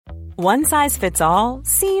One size fits all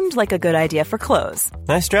seemed like a good idea for clothes.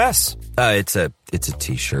 Nice dress. It's a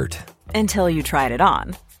t-shirt. Until you tried it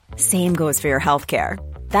on. Same goes for your healthcare.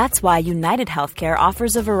 That's why United Healthcare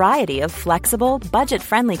offers a variety of flexible,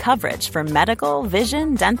 budget-friendly coverage for medical,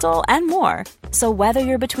 vision, dental, and more. So whether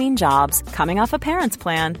you're between jobs, coming off a parent's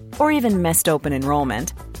plan, or even missed open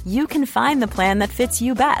enrollment, you can find the plan that fits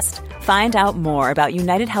you best. Find out more about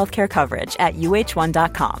United Healthcare coverage at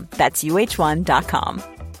uh1.com. That's uh1.com.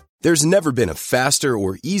 There's never been a faster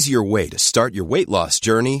or easier way to start your weight loss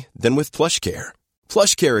journey than with PlushCare.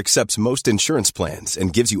 PlushCare accepts most insurance plans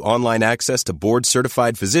and gives you online access to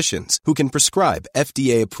board-certified physicians who can prescribe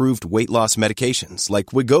FDA-approved weight loss medications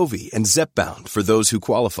like Wegovy and Zepbound for those who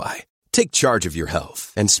qualify. Take charge of your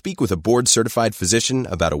health and speak with a board-certified physician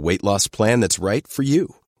about a weight loss plan that's right for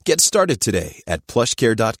you. Get started today at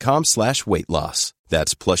plushcare.com/weight loss.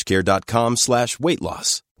 That's plushcare.com/weight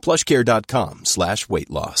loss. plushcare.com/weight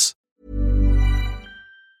loss.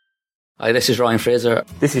 Hi, this is Ryan Fraser.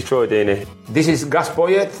 This is Troy Deeney. This is Gus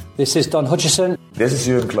Boyett. This is Don Hutchison. This is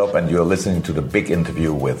Jurgen Klopp, and you're listening to The Big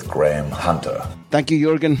Interview with Graham Hunter. Thank you,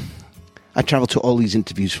 Jurgen. I travel to all these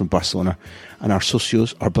interviews from Barcelona, and our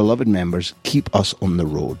socios, our beloved members, keep us on the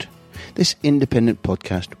road. This independent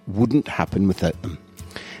podcast wouldn't happen without them.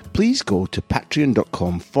 Please go to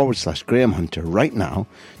patreon.com/Graham Hunter right now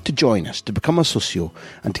to join us, to become a socio,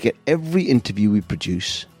 and to get every interview we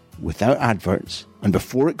produce without adverts and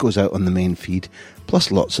before it goes out on the main feed,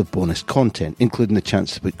 plus lots of bonus content, including the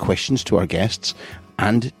chance to put questions to our guests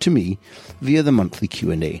and to me via the monthly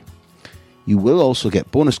Q&A. You will also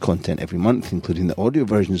get bonus content every month, including the audio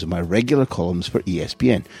versions of my regular columns for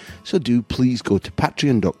ESPN. So do please go to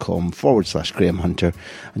patreon.com/Graham Hunter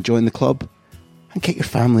and join the club, and get your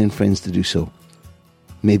family and friends to do so.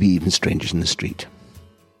 Maybe even strangers in the street.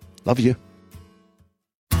 Love you.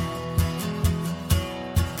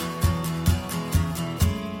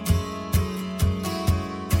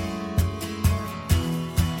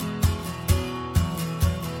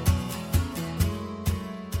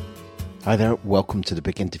 Hi there, welcome to The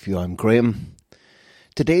Big Interview. I'm Graham.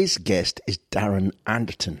 Today's guest is Darren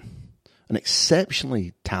Anderton, an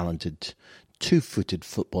exceptionally talented, two-footed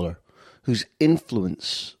footballer whose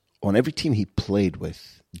influence on every team he played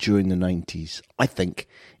with during the 90s, I think,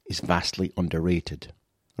 is vastly underrated.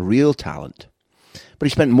 A real talent. But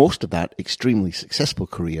he spent most of that extremely successful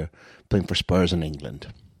career playing for Spurs in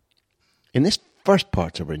England. In this first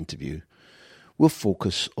part of our interview, we'll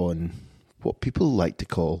focus on what people like to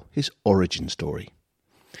call his origin story.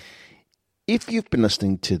 If you've been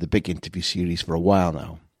listening to the Big Interview series for a while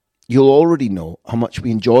now, you'll already know how much we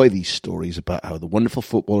enjoy these stories about how the wonderful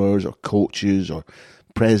footballers or coaches or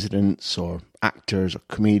presidents or actors or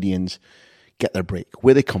comedians get their break,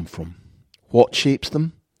 where they come from, what shapes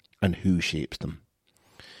them, and who shapes them.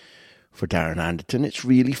 For Darren Anderton, it's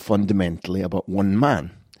really fundamentally about one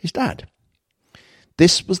man, his dad.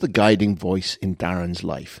 This was the guiding voice in Darren's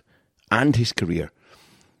life and his career.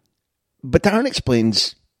 But Darren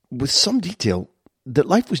explains with some detail that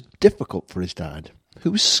life was difficult for his dad,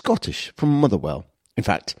 who was Scottish from Motherwell. In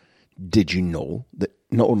fact, did you know that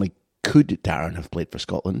not only could Darren have played for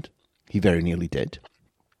Scotland, he very nearly did.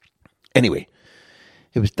 Anyway,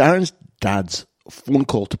 it was Darren's dad's phone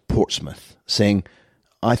call to Portsmouth saying,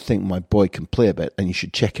 "I think my boy can play a bit and you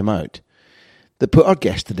should check him out," that put our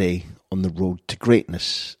guest today on the road to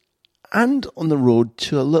greatness and on the road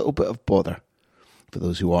to a little bit of bother. For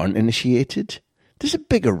those who aren't initiated, there's a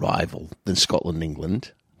bigger rival than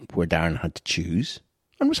Scotland-England, where Darren had to choose,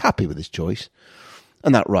 and was happy with his choice,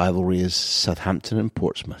 and that rivalry is Southampton and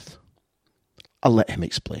Portsmouth. I'll let him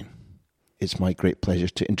explain. It's my great pleasure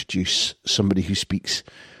to introduce somebody who speaks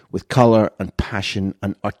with colour and passion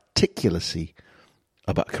and articulacy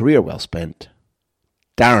about a career well spent,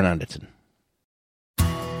 Darren Anderton.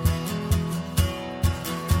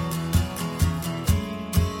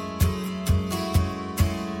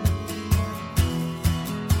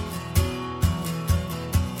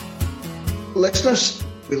 Listeners,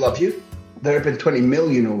 we love you. There have been 20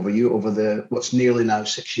 million over you over the what's nearly now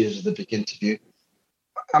 6 years of the Big Interview.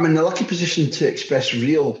 I'm in the lucky position to express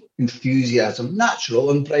real enthusiasm,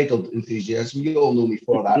 natural, unbridled enthusiasm. You all know me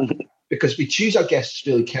for that, because we choose our guests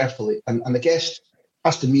really carefully, and the guest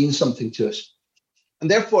has to mean something to us.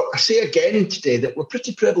 And therefore, I say again today that we're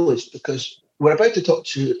pretty privileged because we're about to talk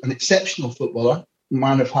to an exceptional footballer, a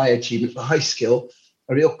man of high achievement, of high skill,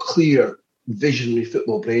 a real clear, visionary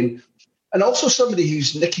football brain, and also somebody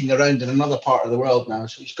who's nicking around in another part of the world now.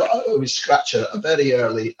 So he's got out of his scratcher at a very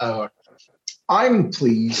early hour. I'm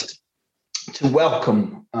pleased to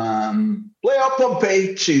welcome Blair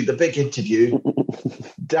Pompey to the Big Interview,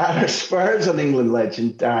 Darren Spurs and England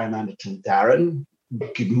legend, Darren Anderton. Darren,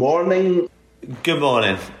 good morning. Good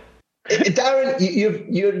morning. Darren,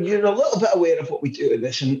 you're a little bit aware of what we do in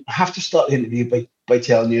this, and I have to start the interview by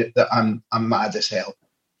telling you that I'm mad as hell.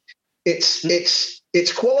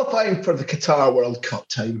 It's qualifying for the Qatar World Cup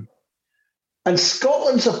time, and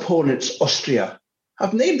Scotland's opponents, Austria,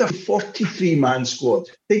 have named a 43-man squad.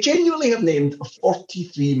 They genuinely have named a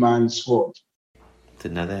 43-man squad.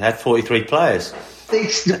 Didn't know they had 43 players.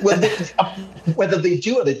 Whether they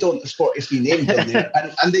do or they don't, the sport is being named in there.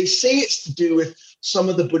 And they say it's to do with some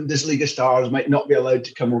of the Bundesliga stars might not be allowed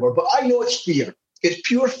to come over. But I know it's fear. It's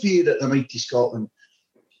pure fear at the mighty Scotland.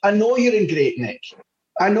 I know you're in great nick.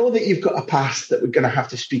 I know that you've got a past that we're going to have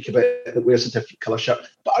to speak about that wears a different colour shirt.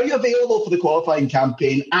 But are you available for the qualifying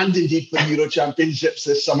campaign and indeed for Euro Championships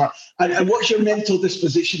this summer? And what's your mental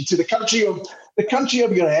disposition to the country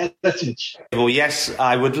of your heritage? Well, yes,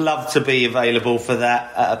 I would love to be available for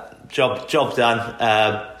that. Job done.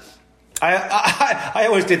 I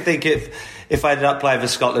always did think if I ended up playing for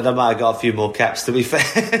Scotland, I might have got a few more caps, to be fair.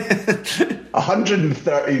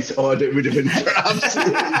 130s odd it would have been for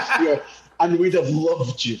absolutely sure. And we'd have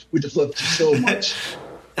loved you. We'd have loved you so much.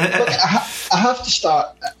 Look, I have to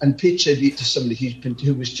start and pay tribute to somebody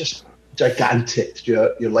who was just gigantic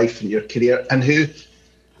through your life and your career, and who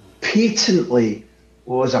patently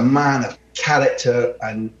was a man of character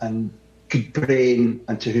and good brain,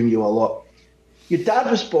 and to whom you owe a lot. Your dad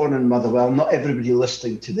was born in Motherwell. Not everybody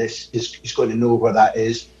listening to this is going to know where that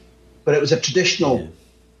is, but it was a traditional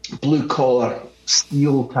blue-collar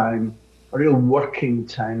steel town, a real working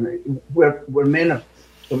town where men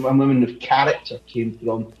and women of character came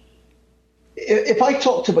from. If I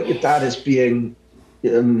talked about your dad as being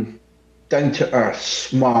down to earth,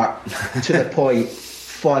 smart, to the point,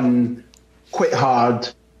 fun, quite hard,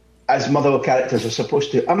 as Motherwell characters are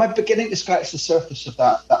supposed to, am I beginning to scratch the surface of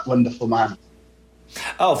that wonderful man?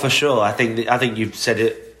 Oh, for sure. I think you've said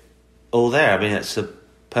it all there. I mean, it's a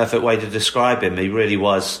perfect way to describe him. He really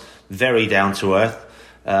was very down to earth.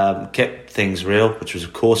 Kept things real, which was,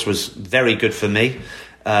 of course, was very good for me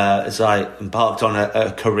as I embarked on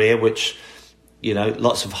a career which, you know,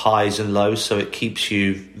 lots of highs and lows, so it keeps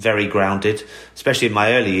you very grounded, especially in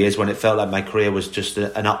my early years when it felt like my career was just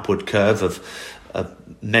an upward curve of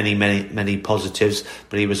many positives,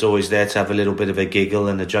 but he was always there to have a little bit of a giggle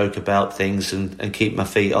and a joke about things and keep my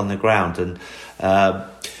feet on the ground. And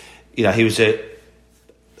you know, he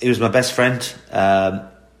was my best friend,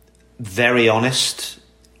 very honest.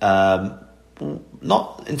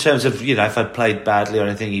 Not in terms of, you know, if I played badly or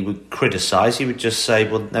anything, he would criticise. He would just say,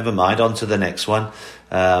 well, never mind, on to the next one.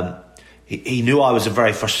 He knew I was a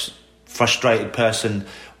very frustrated person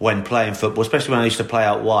when playing football, especially when I used to play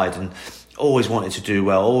out wide, and always wanted to do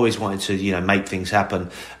well, always wanted to, you know, make things happen.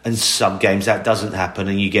 And some games that doesn't happen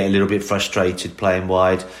and you get a little bit frustrated playing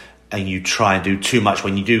wide, and you try and do too much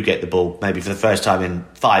when you do get the ball, maybe for the first time in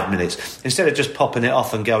 5 minutes, instead of just popping it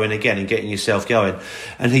off and going again and getting yourself going.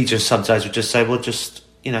 And he just sometimes would just say, well, just,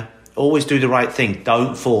 you know, always do the right thing.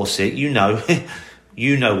 Don't force it. You know,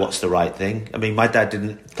 you know what's the right thing. I mean, my dad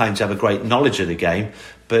didn't claim to have a great knowledge of the game,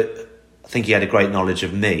 but I think he had a great knowledge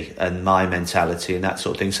of me and my mentality and that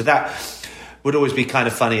sort of thing. So that would always be kind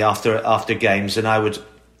of funny after games. And I would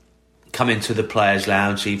come into the players'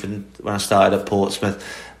 lounge, even when I started at Portsmouth,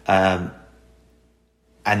 and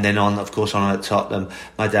then on at Tottenham,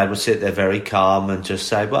 my dad would sit there very calm and just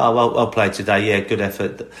say, well, I'll play today, yeah, good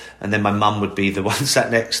effort. And then my mum would be the one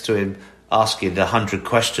sat next to him asking 100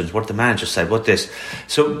 questions. What did the manager say? What this?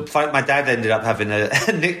 So my dad ended up having a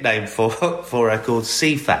nickname for her called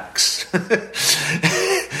CFAX.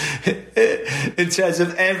 In terms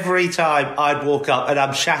of every time I'd walk up and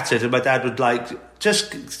I'm shattered, and my dad would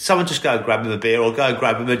someone just go and grab him a beer or go and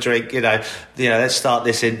grab him a drink, you know, let's start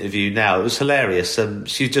this interview now. It was hilarious, and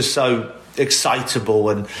she's just so excitable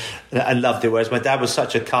and loved it, whereas my dad was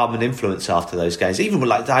such a calm influence after those games. Even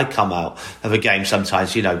when I'd come out of a game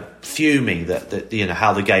sometimes, you know, fuming that you know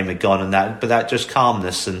how the game had gone and that, but that just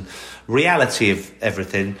calmness and reality of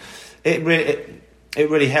everything, it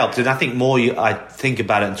really helped. And I think more I think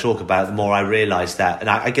about it and talk about it, the more I realise that. And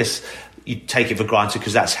I guess you take it for granted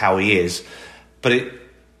because that's how he is. But it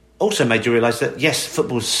also made you realise that, yes,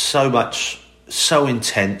 football's so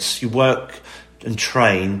intense. You work and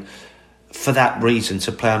train for that reason,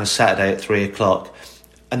 to play on a Saturday at 3:00.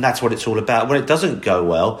 And that's what it's all about. When it doesn't go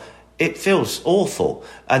well, it feels awful.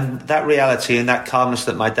 And that reality and that calmness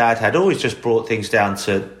that my dad had always just brought things down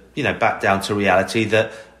to, you know, back down to reality,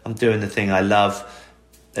 that I'm doing the thing I love.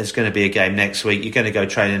 There's going to be a game next week. You're going to go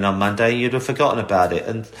training on Monday. You'd have forgotten about it.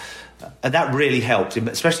 And that really helped,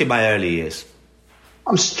 especially in my early years.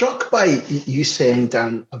 I'm struck by you saying,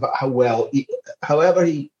 Dan, about how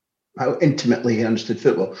intimately he understood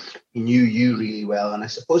football. He knew you really well. And I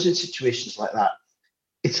suppose in situations like that,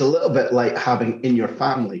 it's a little bit like having in your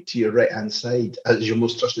family to your right-hand side as your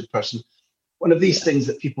most trusted person. One of these things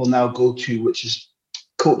that people now go to, which is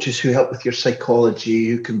coaches who help with your psychology,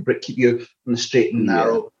 who can keep you on the straight and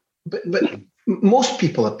narrow. But most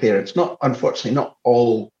people are parents, unfortunately, not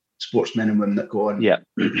all sportsmen and women that go on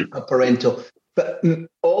a parental. But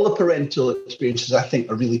all the parental experiences, I think,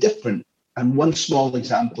 are really different. And one small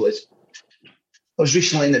example is, I was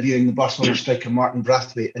recently interviewing the Barcelona striker Martin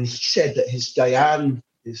Braithwaite, and he said that his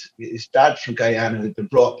dad from Guyana, who had been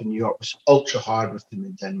brought up in New York, was ultra hard with him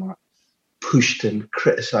in Denmark, pushed him,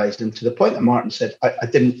 criticised him, to the point that Martin said, I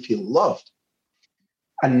didn't feel loved.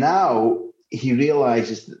 And now he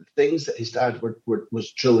realises that the things that his dad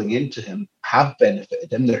was drilling into him have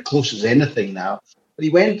benefited him. They're close as anything now. But he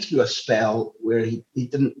went through a spell where he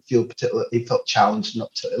didn't feel he felt challenged and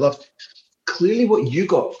not particularly loved. Clearly what you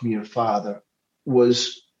got from your father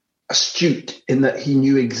was astute in that he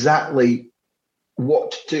knew exactly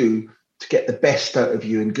what to do to get the best out of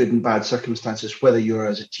you in good and bad circumstances, whether you're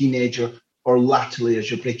as a teenager or latterly as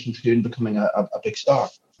you're breaking through and becoming a big star.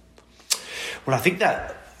 Well, I think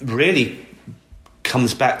that really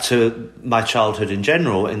comes back to my childhood in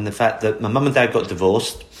general, in the fact that my mum and dad got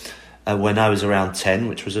divorced when I was around 10,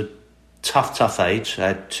 which was a tough age. I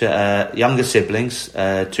had younger siblings,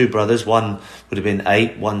 2 brothers. One would have been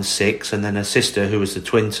 8, 1 6, and then a sister who was the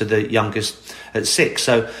twin to the youngest at 6.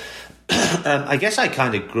 So I guess I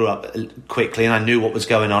kind of grew up quickly, and I knew what was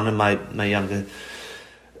going on, and my younger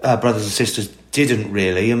brothers and sisters didn't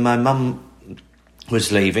really. And my mum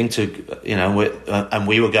was leaving to, and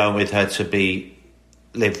we were going with her to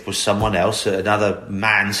live with someone else at another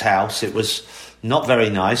man's house. It was not very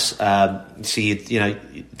nice. See,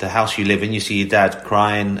 the house you live in, you see your dad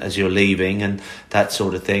crying as you're leaving and that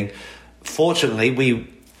sort of thing. Fortunately,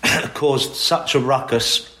 we caused such a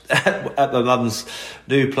ruckus at my mum's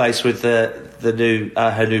new place with her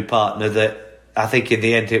new partner that I think in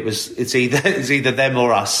the end it's either them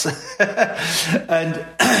or us. And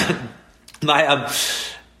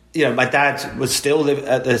my dad would still live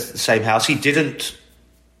at the same house. He didn't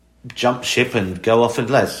jump ship and go off and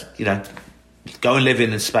go and live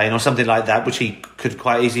in Spain or something like that, which he could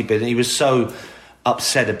quite easily be. And he was so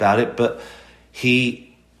upset about it, but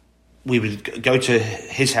we would go to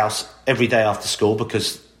his house every day after school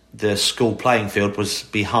because the school playing field was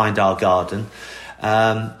behind our garden.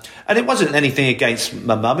 And it wasn't anything against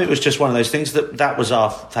my mum. It was just one of those things that was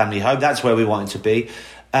our family home. That's where we wanted to be.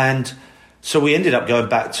 And so we ended up going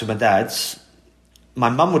back to my dad's. My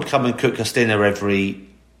mum would come and cook us dinner every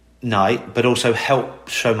night, but also help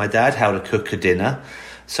show my dad how to cook a dinner.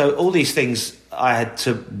 So all these things I had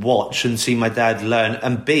to watch and see my dad learn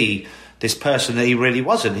and be this person that he really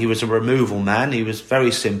wasn't. He was a removal man. He was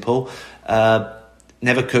very simple,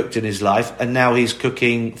 never cooked in his life, and now he's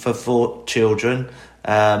cooking for 4 children,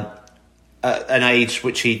 at an age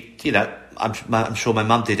which he, I'm sure my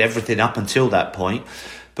mum did everything up until that point.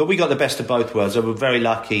 But we got the best of both worlds. And we're very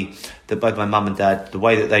lucky that both my mum and dad, the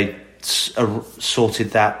way that they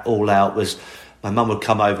sorted that all out was my mum would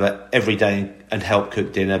come over every day and help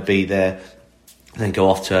cook dinner, be there, and then go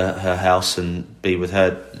off to her house and be with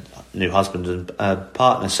her new husband and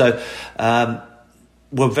partner. So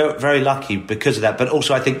we're very, very lucky because of that. But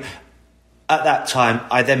also I think at that time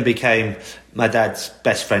I then became my dad's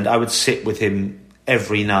best friend. I would sit with him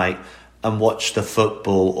every night and watch the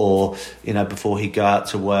football, or before he'd go out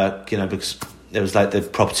to work, because there was the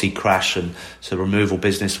property crash, and so the removal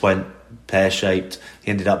business went pear-shaped.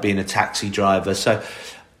 He ended up being a taxi driver. So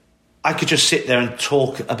I could just sit there and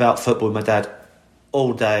talk about football with my dad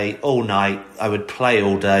all day, all night. I would play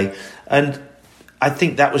all day. And I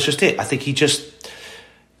think that was just it. I think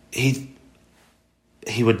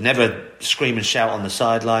he would never scream and shout on the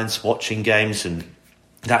sidelines watching games and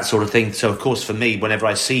that sort of thing. So, of course, for me, whenever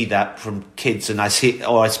I see that from kids and I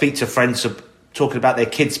speak to friends talking about their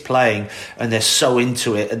kids playing and they're so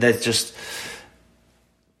into it and they're just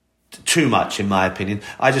too much, in my opinion.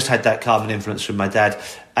 I just had that calming influence from my dad,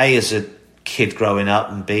 A, as a kid growing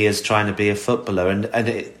up, and B, as trying to be a footballer.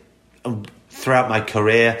 And throughout my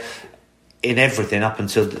career, in everything, up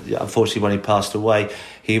until, unfortunately, when he passed away,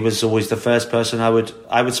 he was always the first person I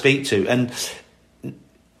would speak to. And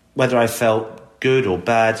whether I felt good or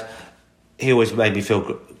bad, he always made me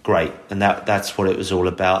feel great, and that's what it was all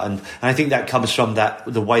about. And I think that comes from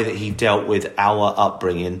the way that he dealt with our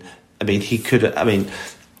upbringing. I mean,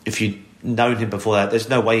 if you'd known him before that, there's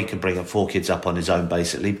no way he could bring up 4 kids up on his own,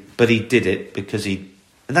 basically. But he did it because and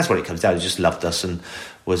that's what it comes down to. He just loved us and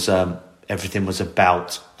was everything was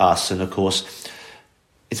about us. And of course,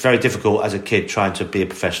 it's very difficult as a kid trying to be a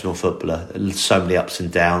professional footballer. So many ups and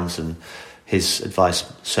downs, and his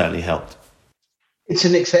advice certainly helped. It's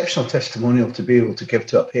an exceptional testimonial to be able to give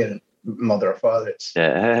to a parent, mother or father.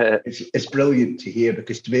 It's brilliant to hear,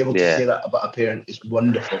 because to be able to say that about a parent is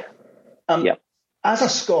wonderful. As a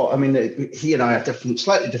Scot, I mean, he and I are different,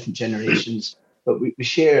 slightly different generations, but we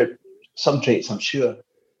share some traits, I'm sure.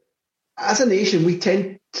 As a nation, we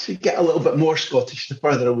tend to get a little bit more Scottish the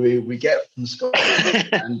further away we get from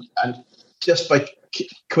Scotland. and just by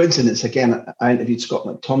coincidence, again, I interviewed Scott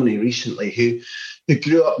McTominay recently, who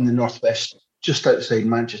grew up in the northwest, just outside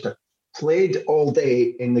Manchester, played all day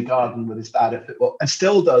in the garden with his dad at football, and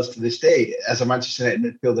still does to this day as a Manchester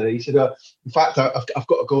United midfielder. He said, in fact, I've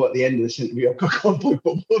got to go at the end of this interview. I've got to go and play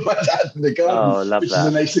football with my dad in the garden, which is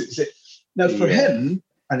a nice thing to say. Now, for him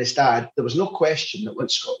and his dad, there was no question that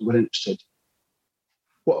once Scotland were interested,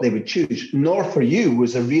 what they would choose. Nor for you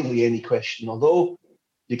was there really any question, although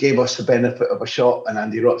you gave us the benefit of a shot and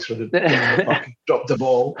Andy Roxford had dropped the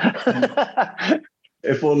ball.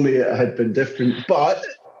 If only it had been different. But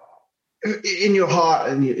in your heart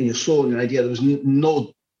and in your soul and your idea, there was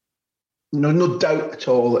no doubt at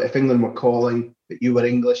all that if England were calling, that you were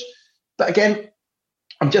English. But again,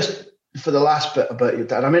 I'm just, for the last bit about your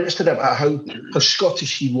dad, I'm interested about how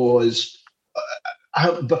Scottish he was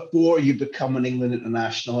how, before you become an England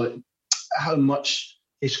international, how much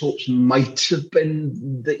his hopes might have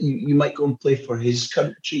been that you might go and play for his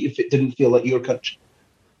country if it didn't feel like your country.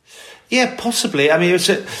 Yeah, possibly. I mean, it was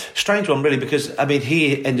a strange one, really, because, I mean,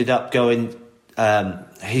 he ended up going...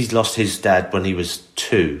 he's lost his dad when he was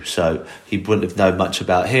 2, so he wouldn't have known much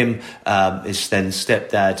about him. His then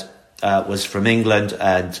stepdad was from England,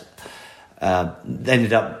 and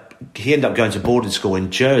he ended up going to boarding school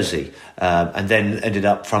in Jersey, and then ended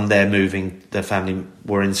up from there moving. Their family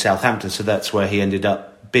were in Southampton, so that's where he ended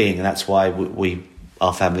up being, and that's why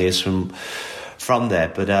our family is from there.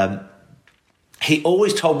 But he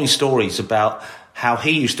always told me stories about how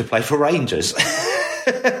he used to play for Rangers.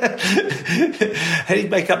 He'd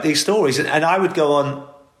make up these stories, and I would go on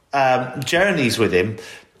journeys with him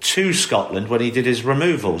to Scotland when he did his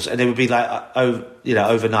removals, and it would be like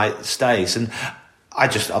overnight stays. And I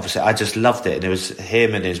just loved it. And it was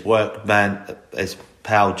him and his workman, his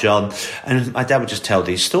pal John, and my dad would just tell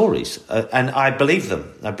these stories, and I believe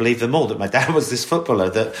them. I believe them all, that my dad was this footballer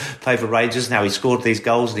that played for Rangers. Now he scored these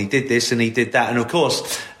goals, and he did this and he did that. And of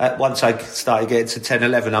course, once I started getting to 10,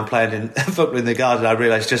 11, I'm playing in football in the garden, I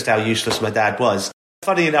realised just how useless my dad was.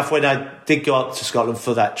 Funny enough, when I did go up to Scotland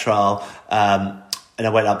for that trial, and I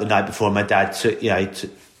went up the night before, my dad took,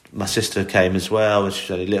 my sister came as well. She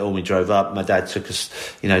was only little. We drove up. My dad took us,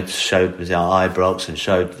 showed me our Ibrox and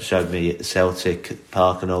showed me Celtic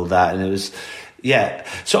Park and all that. And it was,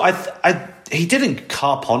 So he didn't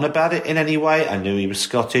carp on about it in any way. I knew he was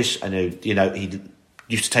Scottish. I knew, he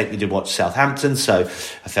used to take me to watch Southampton, so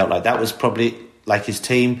I felt like that was probably like his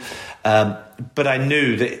team. But I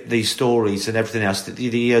knew that these stories and everything else, that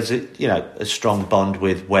he has a strong bond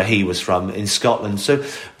with where he was from in Scotland. So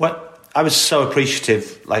I was so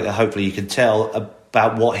appreciative, like hopefully you can tell,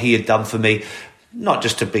 about what he had done for me, not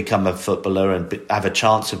just to become a footballer and have a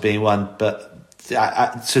chance of being one, but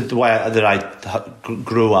to the way that I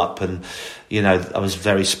grew up. And, I was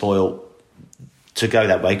very spoiled to go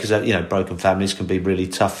that way, because, broken families can be really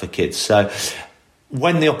tough for kids. So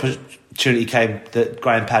when the opportunity came that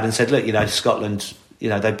Graham Padden said, look, Scotland,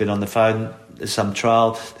 they've been on the phone, there's some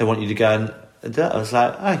trial, they want you to go, and I was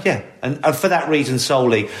like, oh, yeah. And for that reason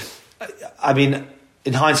solely, I mean,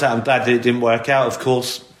 in hindsight, I'm glad that it didn't work out, of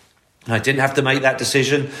course. I didn't have to make that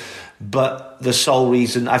decision, but the sole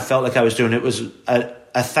reason I felt like I was doing it was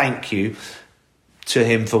a thank you to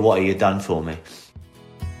him for what he had done for me.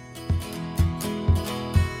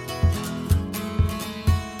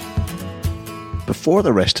 Before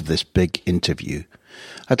the rest of this big interview,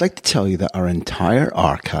 I'd like to tell you that our entire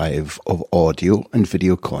archive of audio and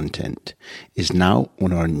video content is now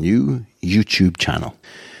on our new YouTube channel.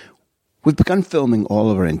 We've begun filming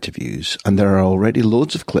all of our interviews, and there are already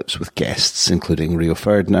loads of clips with guests, including Rio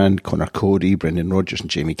Ferdinand, Conor Cody, Brendan Rodgers and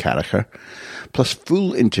Jamie Carragher, plus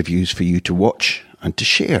full interviews for you to watch and to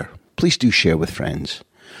share. Please do share with friends.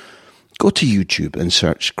 Go to YouTube and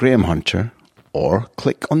search Graham Hunter, or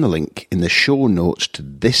click on the link in the show notes to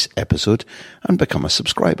this episode and become a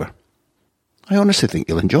subscriber. I honestly think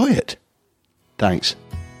you'll enjoy it. Thanks.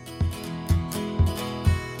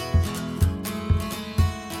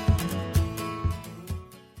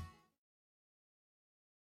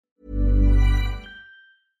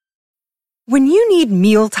 When you need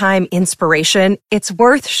mealtime inspiration, it's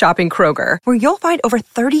worth shopping Kroger, where you'll find over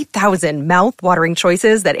 30,000 mouth-watering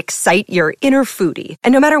choices that excite your inner foodie.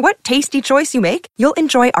 And no matter what tasty choice you make, you'll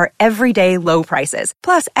enjoy our everyday low prices,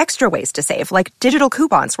 plus extra ways to save, like digital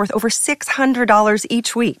coupons worth over $600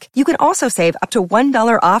 each week. You can also save up to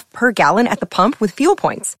 $1 off per gallon at the pump with fuel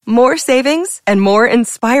points. More savings and more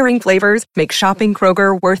inspiring flavors make shopping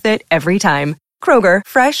Kroger worth it every time. Kroger,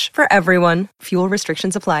 fresh for everyone. Fuel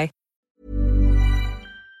restrictions apply.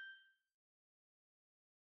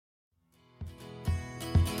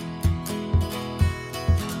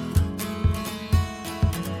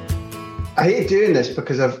 I hate doing this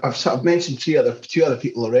because I've sort of mentioned two other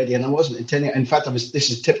people already, and I wasn't intending. In fact, this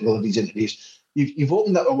is typical of these interviews. You've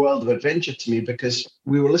opened up a world of adventure to me, because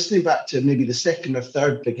we were listening back to maybe the second or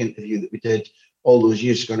third big interview that we did all those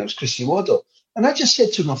years ago, and it was Chrissy Waddle. And I just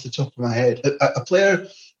said to him off the top of my head, a player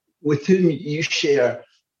with whom you share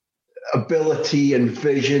ability and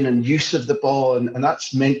vision and use of the ball, and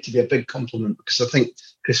that's meant to be a big compliment, because I think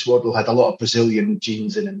Chris Waddle had a lot of Brazilian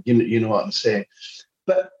genes in him. You know what I'm saying?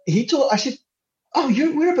 But I said, "Oh,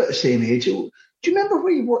 we're about the same age. Do you remember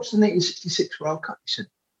where you watched the 1966 World Cup?" He said,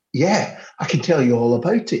 "Yeah, I can tell you all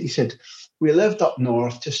about it." He said, "We lived up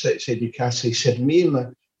north, just outside Newcastle." He said, "Me and my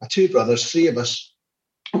two brothers, three of us,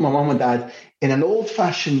 my mum and dad, in an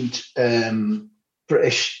old-fashioned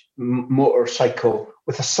British motorcycle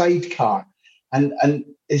with a sidecar. And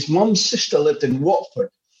his mum's sister lived in Watford.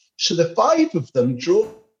 So the five of them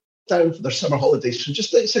drove down for their summer holidays from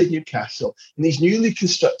just outside Newcastle in these newly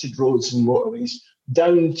constructed roads and motorways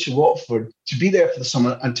down to Watford to be there for the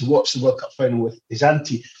summer and to watch the World Cup final with his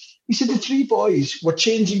auntie." He said the three boys were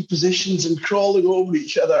changing positions and crawling over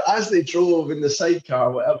each other as they drove in the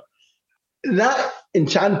sidecar, whatever. That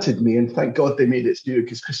enchanted me, and thank God they made it through,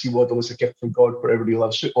 because Chrissy Waddle was a gift from God for everybody who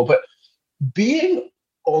loves football. But being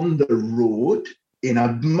on the road in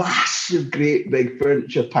a massive, great big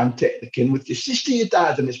furniture Pantechnicon with your sister, your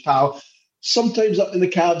dad and his pal, sometimes up in the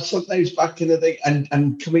cab, sometimes back in the thing,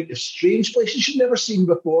 and coming to strange places you've never seen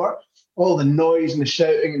before, all the noise and the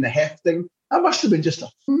shouting and the hefting, that must have been just a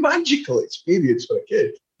magical experience for a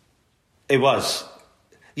kid. It was.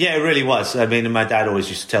 Yeah, it really was. I mean, my dad always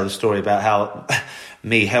used to tell the story about how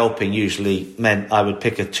me helping usually meant I would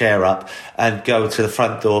pick a chair up and go to the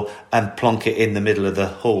front door and plonk it in the middle of the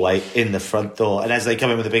hallway in the front door. And as they come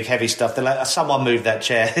in with the big heavy stuff, they're like, "Someone move that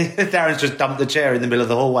chair." Darren's just dumped the chair in the middle of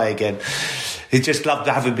the hallway again. He just loved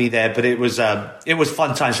having me there, but it was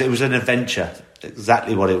fun times. It was an adventure,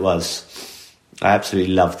 exactly what it was. I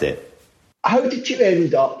absolutely loved it. How did you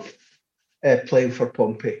end up playing for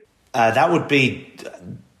Pompey? That would be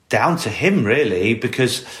down to him, really,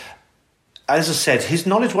 because, as I said, his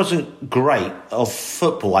knowledge wasn't great of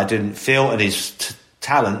football, I didn't feel, and his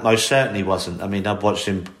talent most certainly wasn't. I mean, I've watched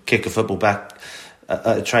him kick a football back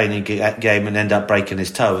at a training game and end up breaking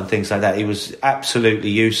his toe and things like that. He was absolutely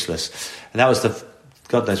useless. And that was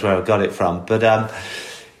God knows where I got it from. But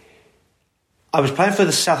I was playing for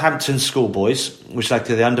the Southampton schoolboys, which is like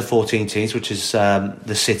the under-14 teams, which is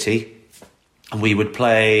the city. And we would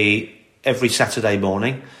play every Saturday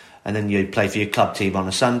morning, and then you'd play for your club team on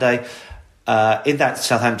a Sunday. In that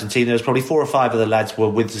Southampton team, there was probably 4 or 5 of the lads were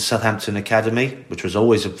with the Southampton Academy, which was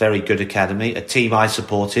always a very good academy, a team I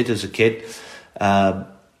supported as a kid. But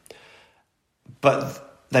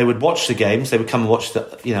they would watch the games. They would come and watch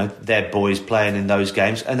their boys playing in those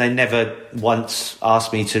games, and they never once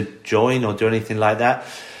asked me to join or do anything like that.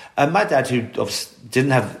 And my dad, who obviously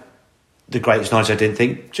didn't have the greatest knowledge, I didn't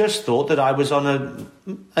think, just thought that I was on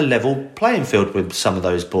a level playing field with some of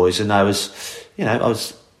those boys, and I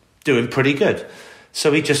was doing pretty good.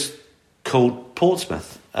 So he just called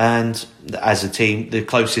Portsmouth, and as a team, the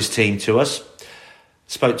closest team to us,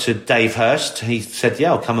 spoke to Dave Hurst. He said,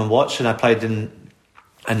 "Yeah, I'll come and watch," and I played in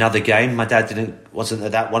another game. My dad wasn't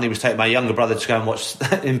at that one. He was taking my younger brother to go and watch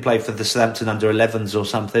him play for the Southampton under-11s or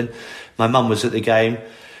something. My mum was at the game.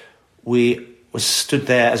 We stood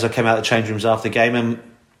there as I came out of the change rooms after the game, and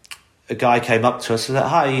a guy came up to us and said,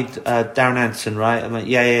 "Hi, Darren Anderton, right?" I went,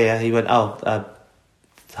 yeah. He went,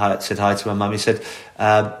 said hi to my mum. He said,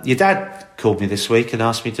 "Your dad called me this week and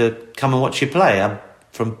asked me to come and watch you play. I'm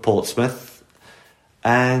from Portsmouth,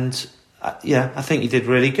 and I think you did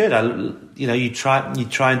really good. You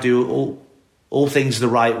try and do all things the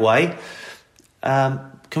right way.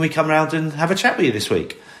 Can we come around and have a chat with you this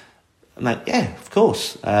week?" I'm like, "Yeah, of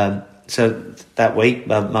course." So that week,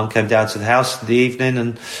 my mum came down to the house in the evening,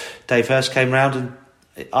 and Dave Hurst came round and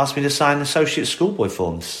asked me to sign associate schoolboy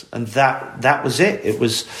forms. And that was it. It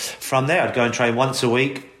was from there. I'd go and train once a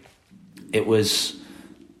week. It was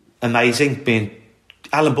amazing.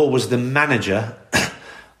 Alan Ball was the manager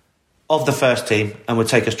of the first team and would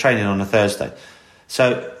take us training on a Thursday.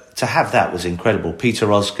 So to have that was incredible.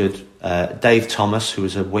 Peter Osgood, Dave Thomas, who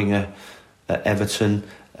was a winger at Everton,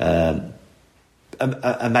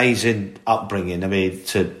 amazing upbringing. I mean,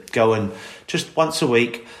 to go and just once a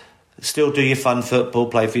week, still do your fun football,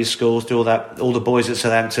 play for your schools, do all that. All the boys at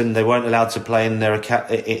Southampton, they weren't allowed to play in their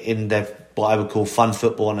what I would call fun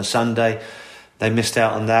football on a Sunday. They missed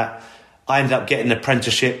out on that. I ended up getting an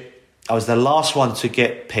apprenticeship. I was the last one to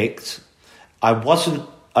get picked.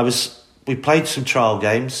 We played some trial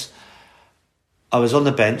games. I was on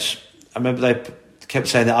the bench. I remember they kept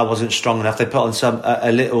saying that I wasn't strong enough. They put on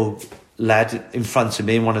a little lad in front of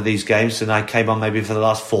me in one of these games, and I came on maybe for the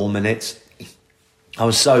last 4 minutes. I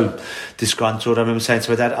was so disgruntled. I remember saying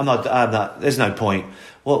to my dad, I'm not, there's no point.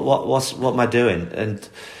 What am I doing? And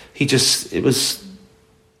it was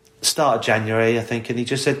start of January, I think, and he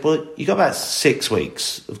just said, well, you got about 6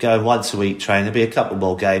 weeks of going once a week training. There'll be a couple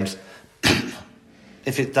more games.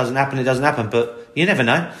 If it doesn't happen, it doesn't happen, but you never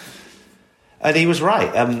know. And he was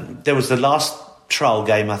right. There was the last trial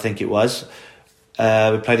game, I think it was.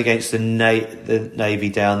 We played against the Navy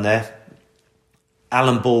down there.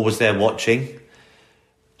 Alan Ball was there watching.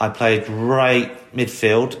 I played right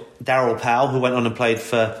midfield. Darryl Powell, who went on and played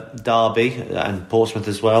for Derby and Portsmouth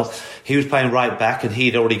as well, he was playing right back, and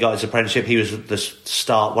he'd already got his apprenticeship. He was one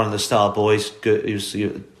of the star boys. Good, he was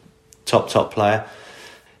a top player.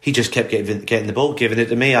 He just kept getting the ball, giving it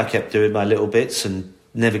to me. I kept doing my little bits and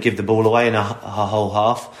never give the ball away in a whole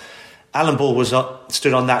half. Alan Ball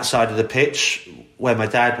stood on that side of the pitch where my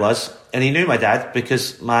dad was, and he knew my dad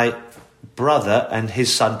because my brother and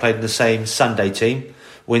his son played in the same Sunday team,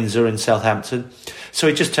 Windsor and Southampton. So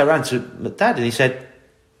he just turned around to my dad and he said,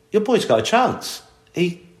 your boy's got a chance.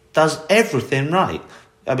 He does everything right.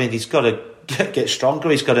 I mean, he's got to get stronger,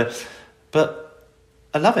 but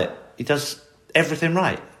I love it. He does everything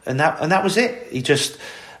right. And that was it. He just,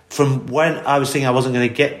 from when I was thinking I wasn't going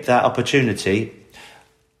to get that opportunity,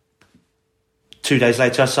 2 days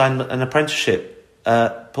later I signed an apprenticeship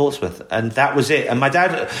at Portsmouth, and that was it. And my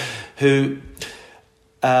dad, who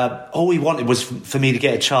all he wanted was for me to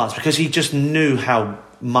get a chance, because he just knew how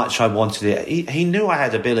much I wanted it. He knew I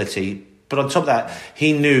had ability, but on top of that,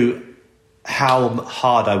 he knew how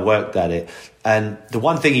hard I worked at it. And the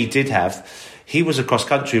one thing he did have, he was a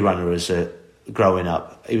cross-country runner growing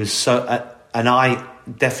up. He was and I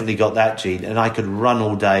definitely got that gene, and I could run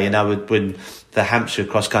all day, and I would win the Hampshire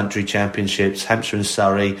cross-country championships, Hampshire and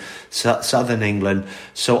Surrey, Southern England,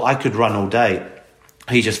 so I could run all day.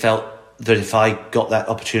 He just felt that if I got that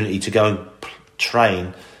opportunity to go and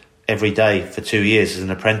train every day for 2 years as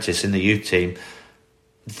an apprentice in the youth team,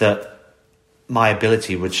 that my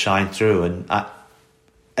ability would shine through.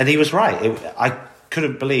 And he was right. I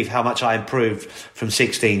couldn't believe how much I improved from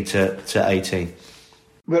 16 to 18.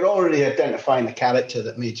 We're already identifying the character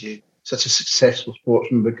that made you such a successful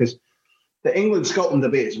sportsman, because the England-Scotland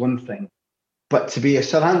debate is one thing, but to be a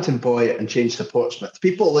Southampton boy and change to Portsmouth,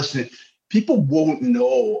 people listening, people won't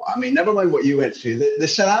know. I mean, never mind what you went through. The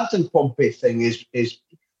Southampton Pompey thing is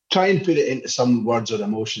try and put it into some words or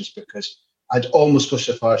emotions, because I'd almost go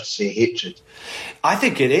so far as to say hatred. I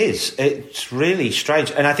think it is. It's really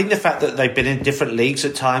strange. And I think the fact that they've been in different leagues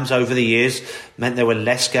at times over the years meant there were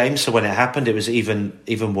less games. So when it happened, it was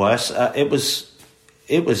even worse. It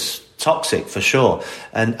was toxic for sure.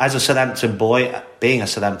 And as a Southampton boy, being a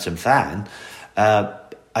Southampton fan,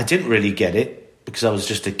 I didn't really get it because I was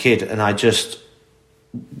just a kid, and I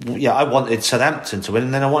wanted Southampton to win,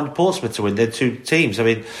 and then I wanted Portsmouth to win. They're two teams. I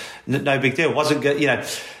mean, no big deal. Wasn't good,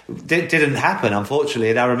 didn't happen, unfortunately.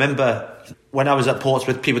 And I remember when I was at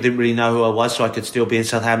Portsmouth, people didn't really know who I was, so I could still be in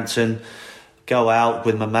Southampton, go out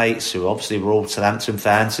with my mates, who obviously were all Southampton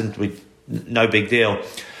fans, and no big deal.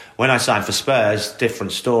 When I signed for Spurs,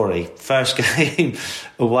 different story. First game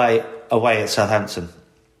away at Southampton,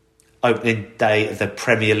 opening day of the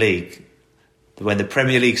Premier League. When the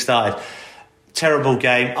Premier League started, terrible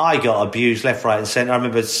game. I got abused left, right and centre. I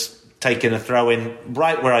remember taking a throw in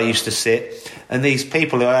right where I used to sit, and these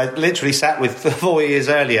people who I literally sat with 4 years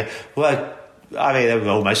earlier they were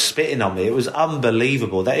almost spitting on me. It was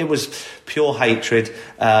unbelievable. It was pure hatred.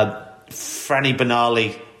 Franny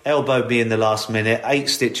Benali elbowed me in the last minute, 8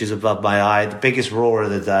 stitches above my eye, the biggest roar of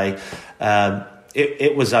the day.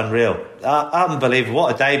 It was unreal. Unbelievable.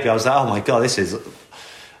 What a debut. I was like, oh my God,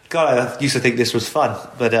 I used to think this was fun,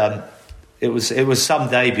 but it was some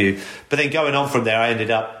debut. But then going on from there, I ended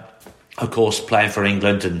up, of course, playing for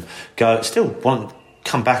England and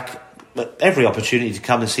come back every opportunity to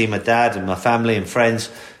come and see my dad and my family and friends,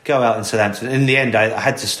 go out in Southampton. In the end, I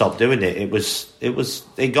had to stop doing it.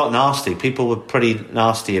 It got nasty. People were pretty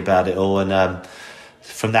nasty about it all, and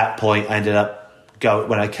from that point, I ended up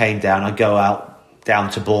when I came down, I go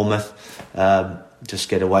down to Bournemouth, just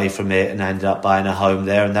get away from it, and I ended up buying a home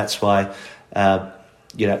there, and that's why,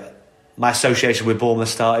 my association with Bournemouth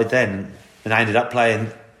started then, and I ended up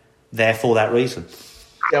playing there for that reason.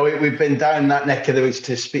 Yeah, we've been down that neck of the woods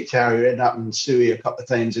to speak to Harry Redknapp and Suey a couple of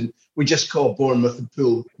times, and we just call Bournemouth and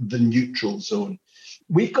Poole the neutral zone.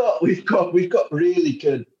 We've got really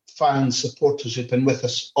good fan supporters who've been with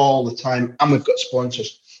us all the time, and we've got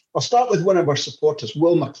sponsors. I'll start with one of our supporters,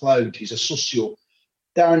 Will McLeod. He's a socio.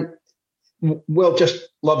 Darren, Will just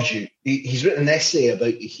loves you. He's written an essay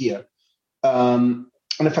about you here. And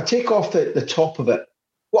if I take off the top of it,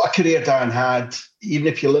 what a career Darren had, even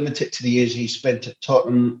if you limit it to the years he spent at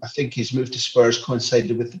Tottenham. I think his move to Spurs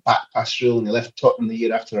coincided with the back pass rule, and he left Tottenham the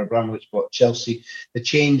year after Abramovich bought Chelsea. The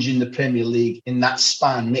change in the Premier League in that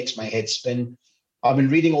span makes my head spin. I've been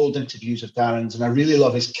reading old interviews of Darren's, and I really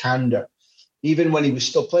love his candour. Even when he was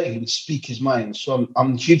still playing, he would speak his mind. So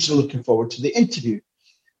I'm hugely looking forward to the interview.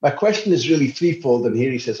 My question is really threefold, and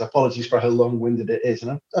here he says, apologies for how long-winded it is.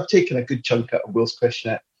 And I've taken a good chunk out of Will's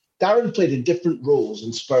questionnaire. Darren played in different roles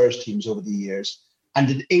in Spurs teams over the years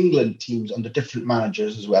and in England teams under different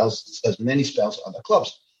managers, as well as many spells at other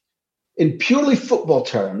clubs. In purely football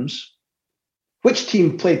terms, which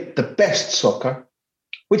team played the best soccer?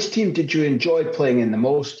 Which team did you enjoy playing in the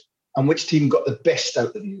most? And which team got the best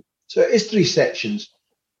out of you? So it is three sections.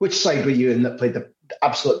 Which side were you in that played the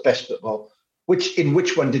absolute best football? In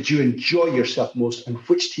which one did you enjoy yourself most? And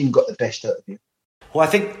which team got the best out of you? Well, I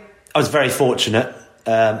think I was very fortunate,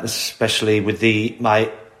 especially with my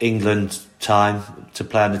England time, to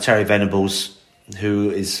play under Terry Venables,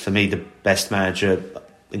 who is, for me, the best manager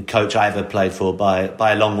and coach I ever played for by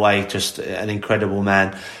a long way. Just an incredible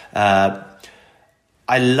man.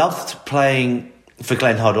 I loved playing for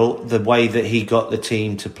Glenn Hoddle. The way that he got the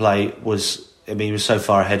team to play he was so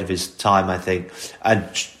far ahead of his time, I think. And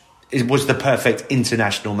it was the perfect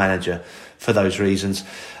international manager for those reasons.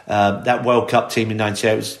 That World Cup team in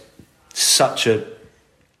 '98 was such a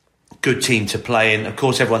good team to play in. Of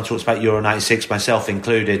course, everyone talks about Euro 96, myself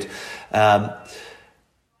included. I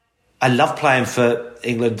loved playing for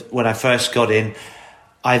England when I first got in.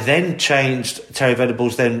 I then changed. Terry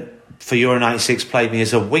Venables then, for Euro 96, played me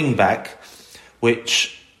as a wing-back,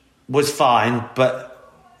 which was fine,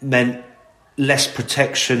 but meant less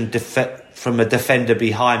protection from a defender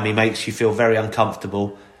behind me makes you feel very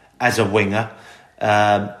uncomfortable as a winger,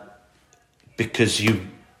 because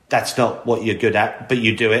that's not what you're good at, but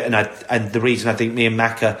you do it. And the reason I think me and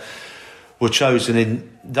Maka were chosen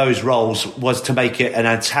in those roles was to make it an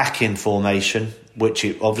attacking formation, which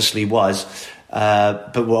it obviously was.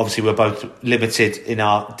 But we're both limited in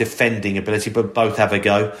our defending ability, but both have a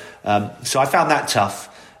go. So I found that tough,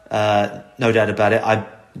 no doubt about it. I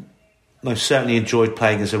most certainly enjoyed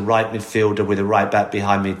playing as a right midfielder with a right back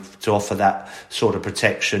behind me to offer that sort of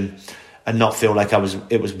protection and not feel like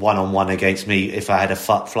it was one-on-one against me. If I had a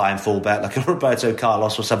flying fullback like a Roberto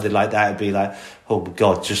Carlos or something like that, it'd be like, oh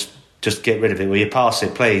God, just get rid of it. Will you pass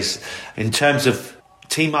it, please? In terms of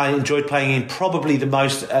team I enjoyed playing in, probably the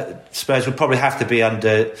most Spurs would probably have to be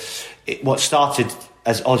under what started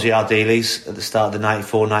as Ozzy Ardiles at the start of the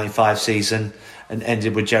 94-95 season and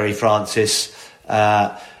ended with Jerry Francis,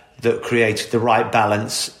 that created the right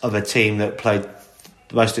balance of a team that played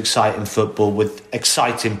the most exciting football with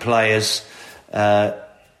exciting players. I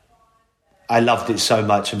loved it so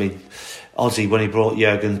much. I mean, Ozzy, when he brought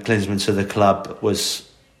Jurgen Klinsmann to the club, was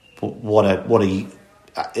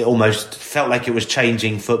it almost felt like it was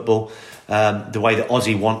changing football, the way that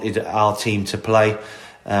Ozzy wanted our team to play.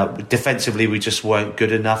 Defensively, we just weren't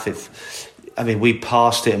good enough. We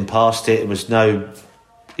passed it. It was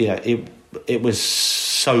it was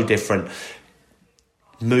so different.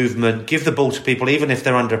 Movement, give the ball to people, even if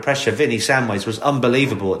they're under pressure. Vinny Samways was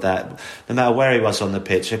unbelievable at that. No matter where he was on the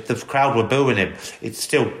pitch, if the crowd were booing him, it'd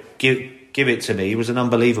still give it to me. He was an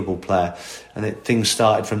unbelievable player, and things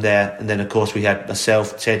started from there. And then, of course, we had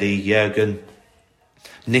myself, Teddy, Jurgen,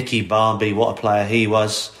 Nicky Barmby. What a player he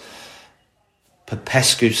was.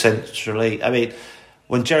 Popescu centrally. I mean,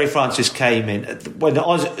 when Jerry Francis came in, when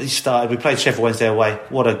he started, we played Sheffield Wednesday away.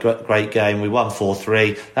 What a great game. We won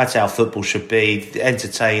 4-3. That's how football should be,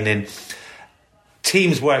 entertaining.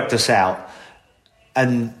 Teams worked us out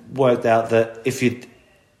and worked out that if you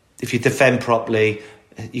defend properly,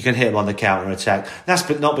 you can hit them on the counter-attack. That's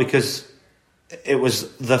not because it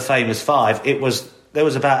was the famous five. There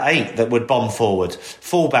was about 8 that would bomb forward.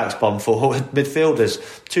 Full-backs bomb forward,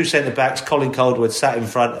 midfielders, 2 centre-backs, Colin Calderwood sat in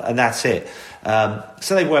front, and that's it.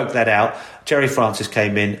 So they worked that out. Jerry Francis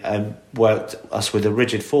came in and worked us with a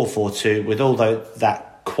rigid 4-4-2 with all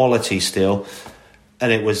that quality still.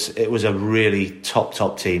 and it was a really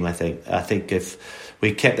top team. I think if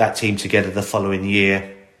we kept that team together the following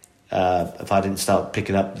year, if I didn't start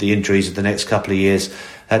picking up the injuries of the next couple of years,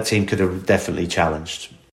 that team could have definitely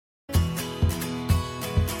challenged.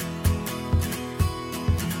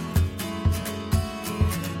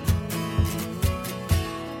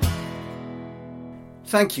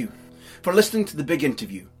 Thank you for listening to The Big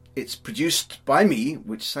Interview. It's produced by me,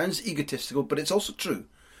 which sounds egotistical, but it's also true,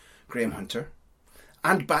 Graham Hunter,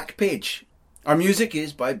 and Backpage. Our music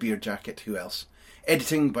is by Beer Jacket, who else?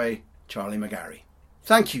 Editing by Charlie McGarry.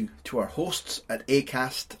 Thank you to our hosts at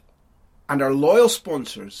Acast and our loyal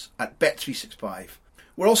sponsors at Bet365.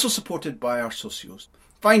 We're also supported by our socios.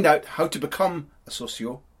 Find out how to become a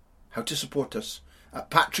socio, how to support us, at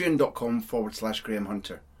patreon.com/Graham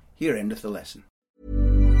Hunter. Here endeth the lesson.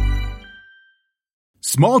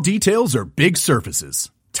 Small details are big surfaces.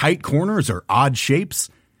 Tight corners are odd shapes.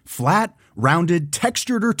 Flat, rounded,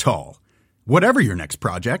 textured, or tall. Whatever your next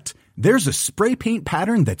project, there's a spray paint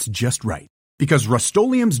pattern that's just right. Because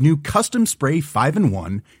Rust-Oleum's new Custom Spray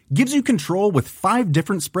 5-in-1 gives you control with 5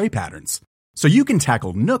 different spray patterns. So you can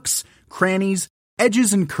tackle nooks, crannies,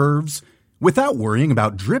 edges, and curves without worrying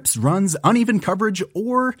about drips, runs, uneven coverage,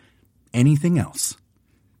 or anything else.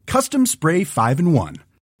 Custom Spray 5-in-1.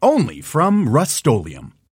 Only from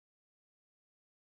Rust-Oleum.